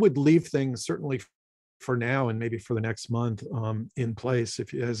 Yeah, I would leave things certainly for now and maybe for the next month in place.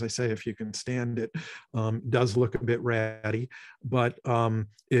 If you, as I say, if you can stand it. Does look a bit ratty, but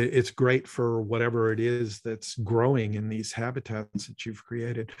it's great for whatever it is that's growing in these habitats that you've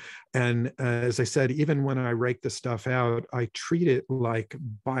created. And as I said, even when I rake the stuff out, I treat it like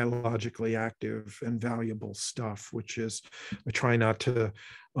biologically active and valuable stuff, which is I try not to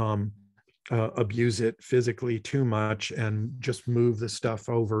abuse it physically too much and just move the stuff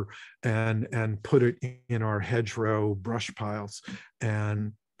over and put it in our hedgerow brush piles.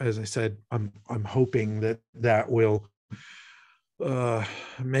 And as I said, I'm hoping that will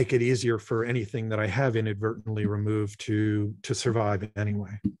make it easier for anything that I have inadvertently removed to survive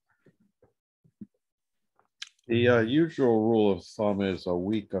anyway. The usual rule of thumb is a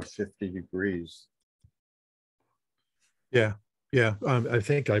week of 50 degrees. Yeah, I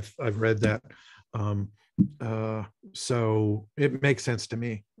think I've read that. So it makes sense to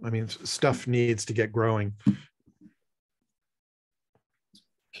me. I mean, stuff needs to get growing.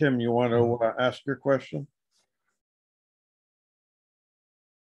 Kim, you want to ask your question?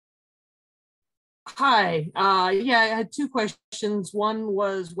 Hi. Yeah, I had two questions. One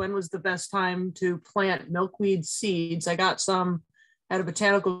was, when was the best time to plant milkweed seeds? I got some at a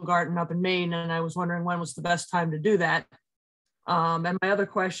botanical garden up in Maine, and I was wondering when was the best time to do that. And my other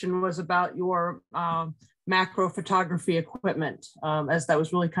question was about your macro photography equipment, as that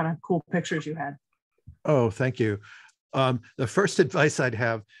was really kind of cool pictures you had. Oh, thank you. The first advice I'd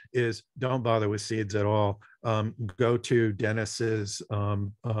have is don't bother with seeds at all. Go to Dennis's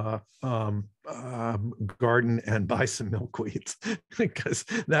garden and buy some milkweeds because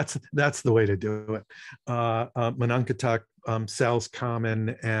that's the way to do it. Mononkatuk sells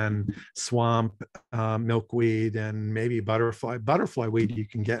common and swamp milkweed and maybe butterfly weed you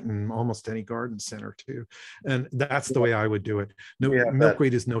can get in almost any garden center too. And that's the way I would do it.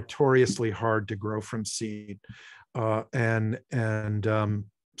 Milkweed is notoriously hard to grow from seed.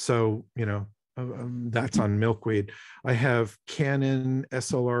 So, you know, that's on milkweed. I have Canon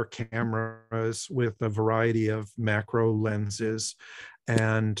SLR cameras with a variety of macro lenses,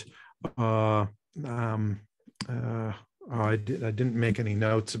 and I didn't make any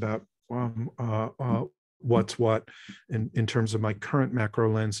notes about what's what in terms of my current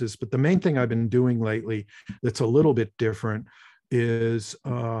macro lenses. But the main thing I've been doing lately that's a little bit different is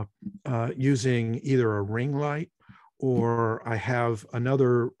using either a ring light, or I have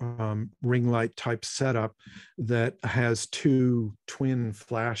another ring light type setup that has two twin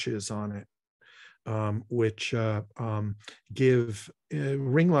flashes on it, which give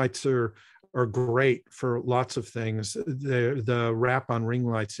ring lights are great for lots of things. The wrap on ring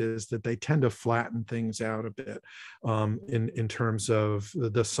lights is that they tend to flatten things out a bit in terms of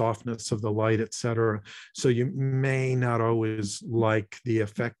the softness of the light, et cetera. So you may not always like the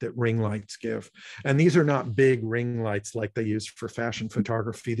effect that ring lights give. And these are not big ring lights like they use for fashion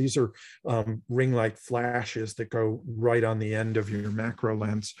photography. These are ring light flashes that go right on the end of your macro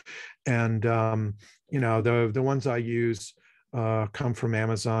lens. And you know, the ones I use come from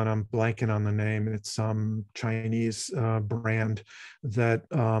Amazon. I'm blanking on the name. It's some Chinese brand that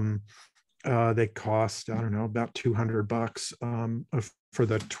they cost, I don't know, about $200 for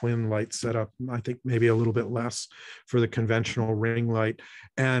the twin light setup. I think maybe a little bit less for the conventional ring light.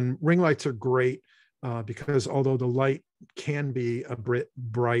 And ring lights are great because although the light can be a bit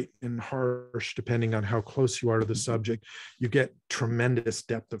bright and harsh depending on how close you are to the subject, you get tremendous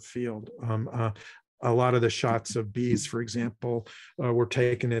depth of field. A lot of the shots of bees, for example, were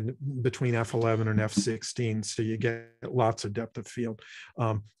taken in between f11 and f16. So you get lots of depth of field,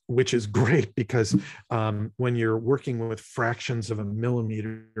 which is great because when you're working with fractions of a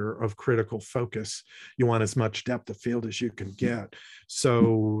millimeter of critical focus, you want as much depth of field as you can get.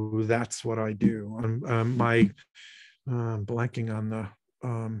 So that's what I do. I'm blanking on the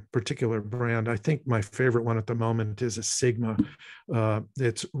particular brand. I think my favorite one at the moment is a Sigma.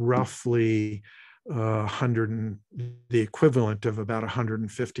 It's roughly the equivalent of about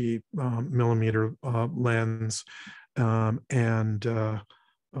 150 millimeter lens, so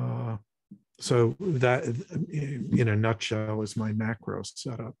that in a nutshell is my macro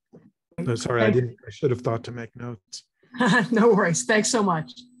setup. Sorry, I should have thought to make notes. No worries. Thanks so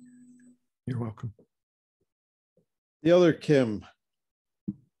much. You're welcome. The other Kim.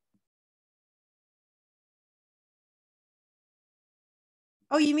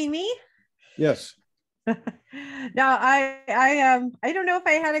 Oh, you mean me? Yes. No, I don't know if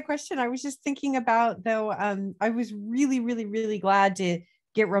I had a question. I was just thinking about, though, I was really glad to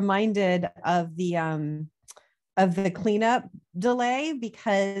get reminded of the cleanup delay,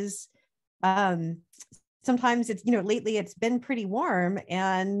 because sometimes it's, you know, lately it's been pretty warm,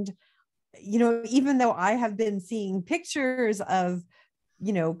 and you know, even though I have been seeing pictures of,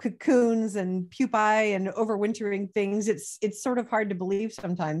 you know, cocoons and pupae and overwintering things, it's sort of hard to believe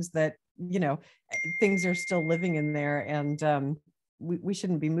sometimes that, you know, things are still living in there, and we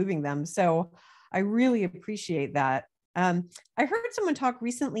shouldn't be moving them. So I really appreciate that. I heard someone talk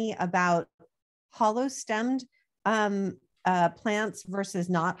recently about hollow stemmed plants versus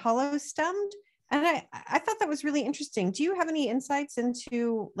not hollow stemmed. And I thought that was really interesting. Do you have any insights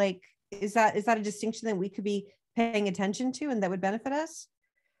into, like, is that a distinction that we could be paying attention to and that would benefit us?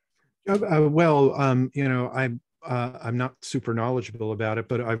 Well, you know, I'm not super knowledgeable about it,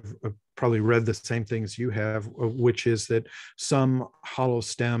 but I've probably read the same things you have, which is that some hollow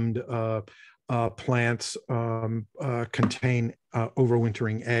stemmed plants contain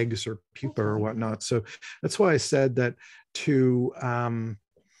overwintering eggs or pupa or whatnot. So that's why I said that to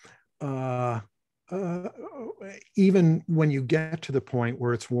even when you get to the point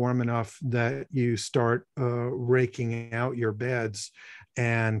where it's warm enough that you start raking out your beds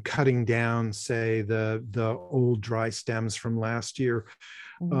and cutting down, say, the old dry stems from last year,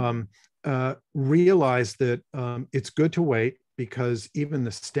 realize that it's good to wait, because even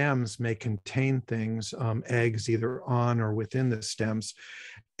the stems may contain things, eggs either on or within the stems.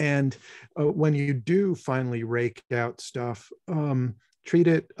 And when you do finally rake out stuff, treat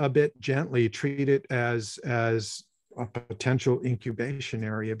it a bit gently, treat it as a potential incubation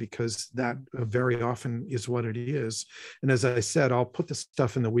area, because that very often is what it is. And as I said, I'll put the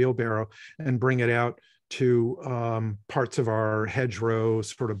stuff in the wheelbarrow and bring it out to parts of our hedgerow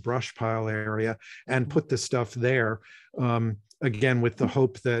sort of brush pile area and put the stuff there. Again, with the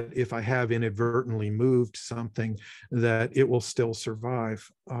hope that if I have inadvertently moved something, that it will still survive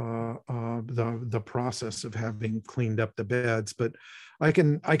the process of having cleaned up the beds. But I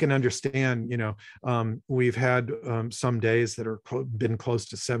can understand, you know, we've had some days that are been close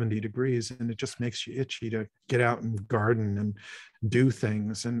to 70 degrees, and it just makes you itchy to get out and garden and do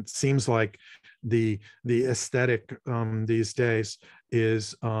things. And it seems like the aesthetic these days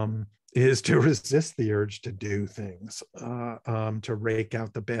is to resist the urge to do things, to rake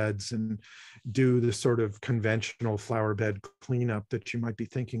out the beds and do the sort of conventional flower bed cleanup that you might be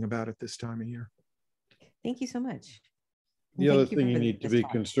thinking about at this time of year. Thank you so much. The other thing you need to be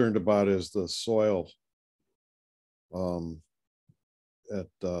concerned about is the soil at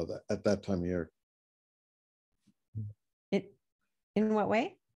that time of year. In what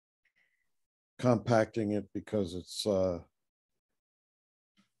way? Compacting it, because it's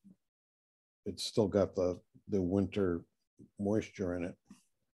still got the winter moisture in it.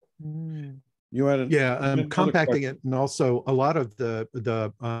 You had compacting it, and also a lot of the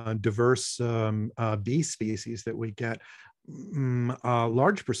diverse bee species that we get, a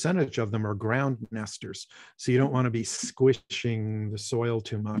large percentage of them are ground nesters, so you don't want to be squishing the soil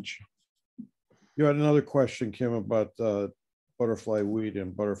too much. You had another question, Kim, about butterfly weed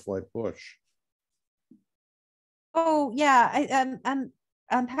and butterfly bush. Oh yeah,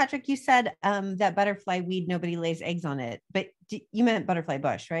 Patrick, you said that butterfly weed, nobody lays eggs on it, but you meant butterfly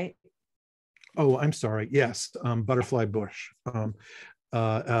bush, right? Oh, I'm sorry. Yes, butterfly bush,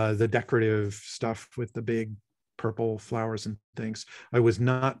 the decorative stuff with the big purple flowers and things. I was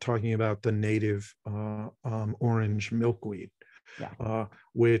not talking about the native orange milkweed,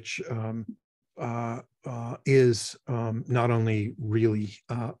 which is not only really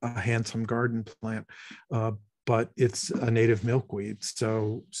a handsome garden plant, but it's a native milkweed,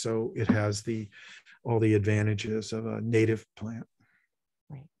 so it has all the advantages of a native plant.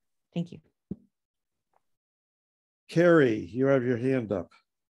 Right. Thank you. Carrie, you have your hand up.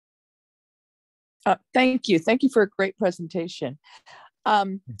 Thank you. Thank you for a great presentation.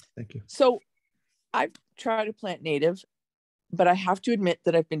 Thank you. So I've tried to plant native, but I have to admit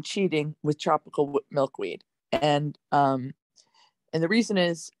that I've been cheating with tropical milkweed. And the reason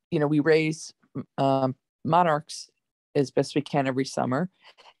is, you know, we raise monarchs as best we can every summer.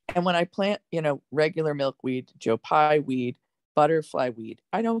 And when I plant, you know, regular milkweed, Joe Pye weed, butterfly weed,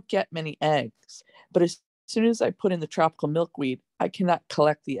 I don't get many eggs. But as soon as I put in the tropical milkweed, I cannot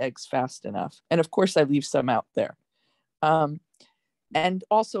collect the eggs fast enough. And of course, I leave some out there. And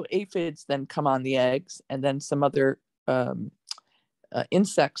also aphids then come on the eggs, and then some other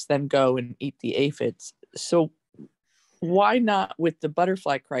insects then go and eat the aphids. So why not, with the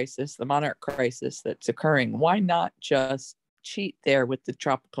butterfly crisis, the monarch crisis that's occurring, why not just cheat there with the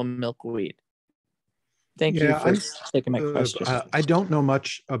tropical milkweed? Thank you for taking my question. I don't know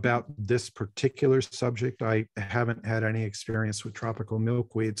much about this particular subject. I haven't had any experience with tropical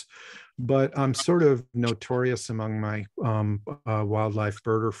milkweeds, but I'm sort of notorious among my wildlife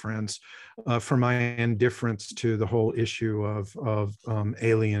birder friends for my indifference to the whole issue of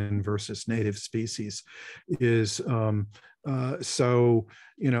alien versus native species. So,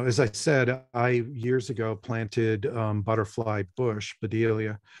 you know, as I said, I years ago planted butterfly bush,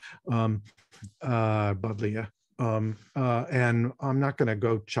 Buddleia, Buddleia, and I'm not going to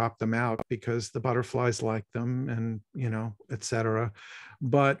go chop them out because the butterflies like them, and, you know, etc.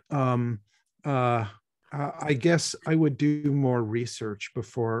 But I guess I would do more research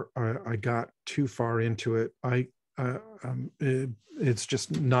before I got too far into it. It's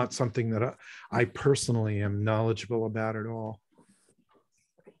just not something that I personally am knowledgeable about at all.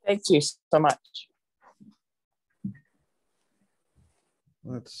 Thank you so much.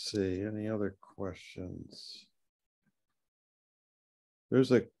 Let's see, any other questions? There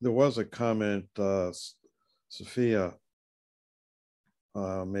was a comment, Sophia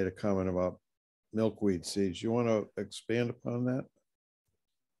made a comment about milkweed seeds. You want to expand upon that,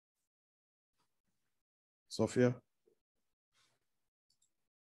 Sophia?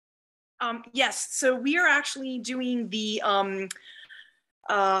 Yes, so we are actually doing the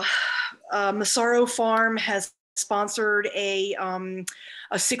Massaro Farm has sponsored a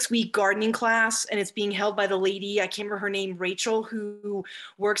 6-week gardening class, and it's being held by the lady, I can't remember her name, Rachel, who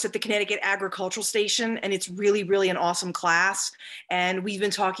works at the Connecticut Agricultural Station, and it's really, really an awesome class. And we've been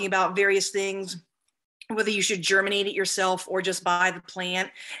talking about various things, whether you should germinate it yourself or just buy the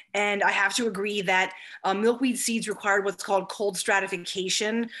plant. And I have to agree that milkweed seeds require what's called cold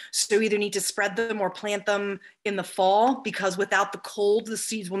stratification. So you either need to spread them or plant them in the fall, because without the cold, the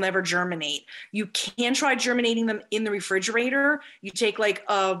seeds will never germinate. You can try germinating them in the refrigerator. You take like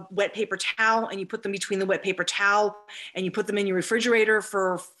a wet paper towel and you put them between the wet paper towel and you put them in your refrigerator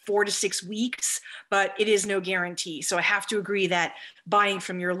for 4 to 6 weeks, but it is no guarantee. So I have to agree that buying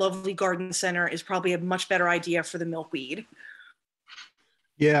from your lovely garden center is probably a much better idea for the milkweed.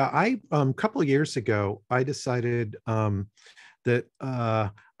 Yeah, a couple of years ago, I decided that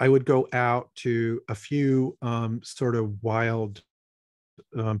I would go out to a few sort of wild,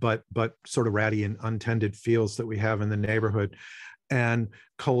 but sort of ratty and untended fields that we have in the neighborhood, and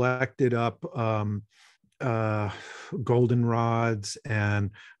collected up goldenrods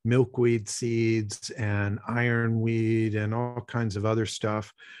and milkweed seeds and ironweed and all kinds of other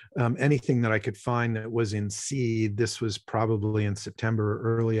stuff. Anything that I could find that was in seed. This was probably in September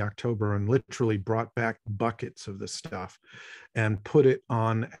or early October, and literally brought back buckets of the stuff and put it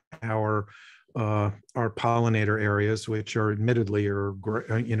on our pollinator areas, which are admittedly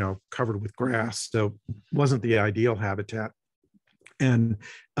covered with grass, so wasn't the ideal habitat. And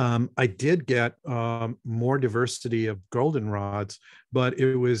I did get more diversity of goldenrods, but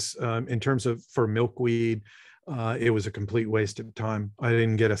it was, in terms of for milkweed, it was a complete waste of time. I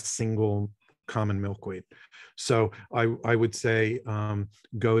didn't get a single common milkweed. So I would say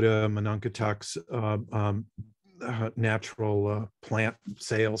go to Mononketuk's natural plant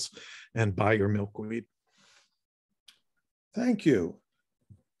sales and buy your milkweed. Thank you.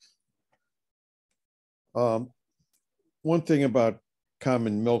 One thing about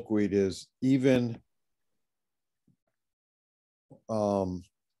common milkweed is even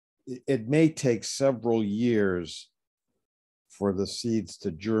it may take several years for the seeds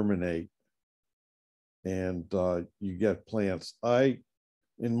to germinate and you get plants.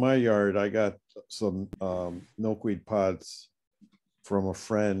 In my yard, I got some milkweed pods from a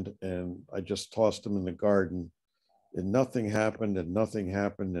friend, and I just tossed them in the garden, and nothing happened, and nothing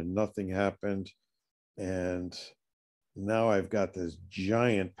happened, and nothing happened. And now I've got this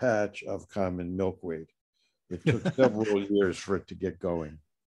giant patch of common milkweed. It took several years for it to get going.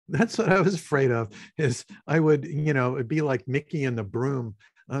 That's what I was afraid of, is I would, it'd be like Mickey and the broom.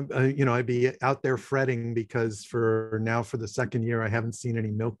 I'd be out there fretting because for the second year, I haven't seen any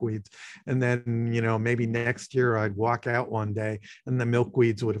milkweeds. And then, maybe next year I'd walk out one day and the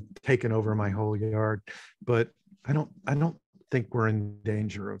milkweeds would have taken over my whole yard. But I don't think we're in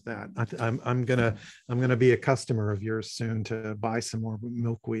danger of that. I'm gonna be a customer of yours soon to buy some more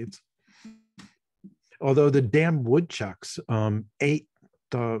milkweeds. Although the damn woodchucks ate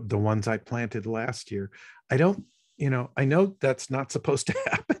the ones I planted last year. I know that's not supposed to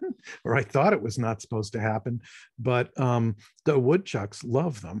happen, or I thought it was not supposed to happen, but the woodchucks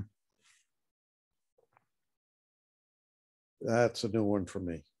love them. That's a new one for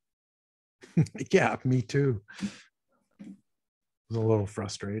me. Yeah, me too. It was a little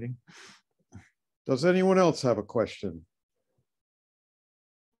frustrating. Does anyone else have a question?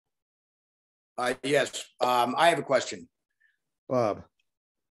 Yes, I have a question. Bob.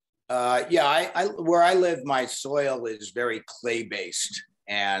 Yeah, where I live, my soil is very clay-based,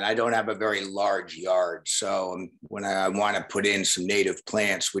 and I don't have a very large yard. So when I want to put in some native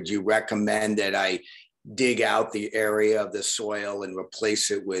plants, would you recommend that I dig out the area of the soil and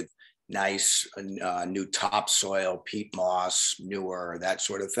replace it with nice new topsoil, peat moss, manure, that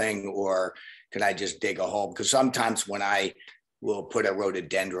sort of thing? Or can I just dig a hole? Because sometimes when I will put a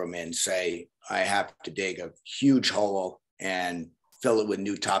rhododendron in, say, I have to dig a huge hole and fill it with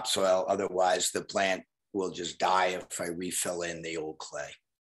new topsoil. Otherwise, the plant will just die if I refill in the old clay.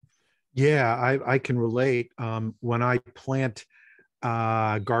 Yeah, I can relate. When I plant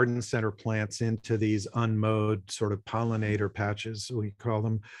garden center plants into these unmowed sort of pollinator patches, we call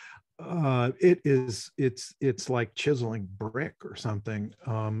them, it's like chiseling brick or something.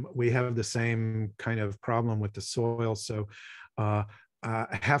 We have the same kind of problem with the soil. So I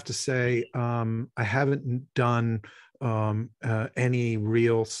have to say, I haven't done any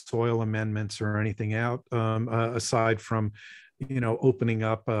real soil amendments or anything out aside from, opening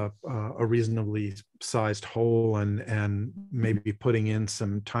up a reasonably sized hole and maybe putting in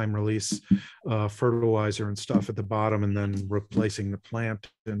some time release fertilizer and stuff at the bottom, and then replacing the plant.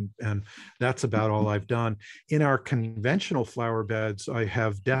 And that's about all I've done. In our conventional flower beds, I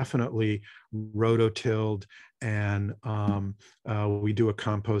have definitely rototilled, and we do a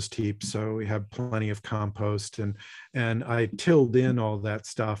compost heap, so we have plenty of compost, and I tilled in all that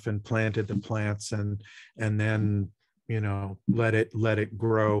stuff and planted the plants, and then let it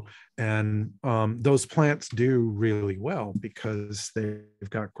grow. And those plants do really well because they've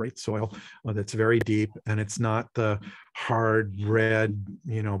got great soil that's very deep, and it's not the hard red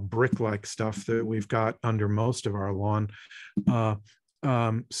brick-like stuff that we've got under most of our lawn.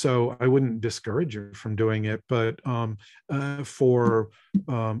 So I wouldn't discourage you from doing it, but for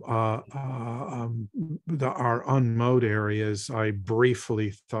our unmowed areas, I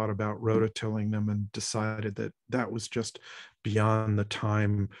briefly thought about rototilling them and decided that that was just beyond the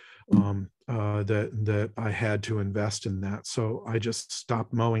time that I had to invest in that. So I just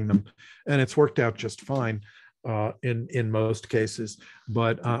stopped mowing them, and it's worked out just fine in most cases.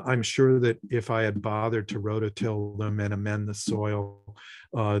 But I'm sure that if I had bothered to rototill them and amend the soil,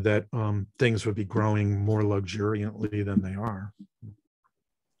 that things would be growing more luxuriantly than they are.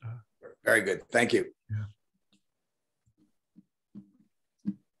 Very good. Thank you. Yeah.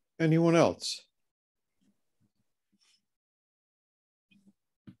 Anyone else?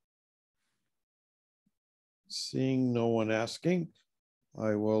 Seeing no one asking,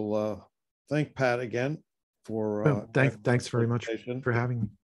 I will thank Pat again for thanks very much for having me.